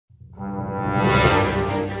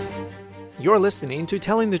You're listening to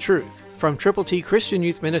Telling the Truth from Triple T Christian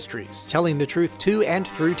Youth Ministries, telling the truth to and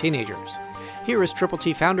through teenagers. Here is Triple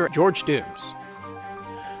T founder George Dooms.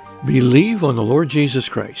 Believe on the Lord Jesus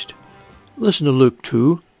Christ. Listen to Luke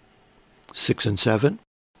 2, 6 and 7,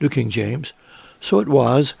 New King James. So it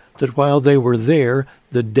was that while they were there,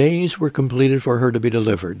 the days were completed for her to be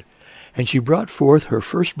delivered. And she brought forth her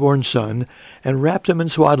firstborn son, and wrapped him in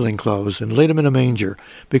swaddling clothes, and laid him in a manger,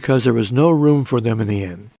 because there was no room for them in the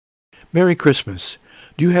inn. Merry Christmas.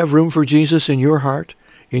 Do you have room for Jesus in your heart,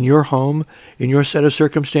 in your home, in your set of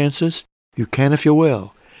circumstances? You can if you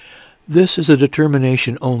will. This is a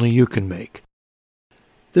determination only you can make.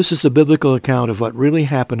 This is the biblical account of what really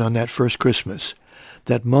happened on that first Christmas,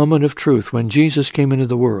 that moment of truth when Jesus came into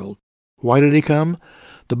the world. Why did he come?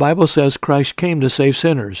 The Bible says Christ came to save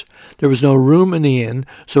sinners. There was no room in the inn,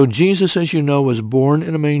 so Jesus, as you know, was born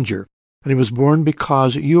in a manger. And he was born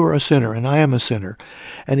because you are a sinner and I am a sinner.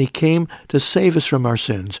 And he came to save us from our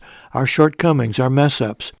sins, our shortcomings, our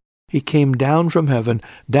mess-ups. He came down from heaven,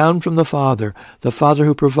 down from the Father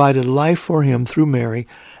who provided life for him through Mary.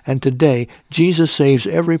 And today, Jesus saves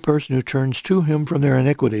every person who turns to him from their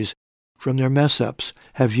iniquities, from their mess-ups.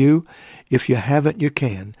 Have you? If you haven't, you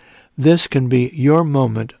can. This can be your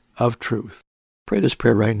moment of truth. Pray this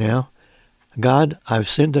prayer right now. God, I've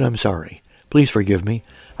sinned and I'm sorry. Please forgive me.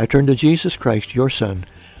 I turn to Jesus Christ, your Son,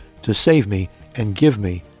 to save me and give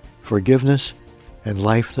me forgiveness and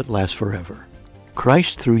life that lasts forever.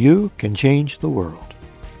 Christ, through you, can change the world.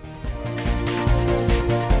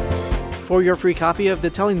 For your free copy of the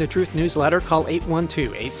Telling the Truth newsletter, call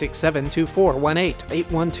 812-867-2418,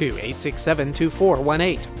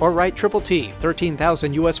 812-867-2418, or write Triple T,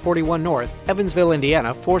 13,000 U.S. 41 North, Evansville,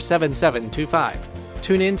 Indiana, 47725.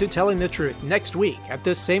 Tune in to Telling the Truth next week at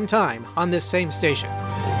this same time on this same station.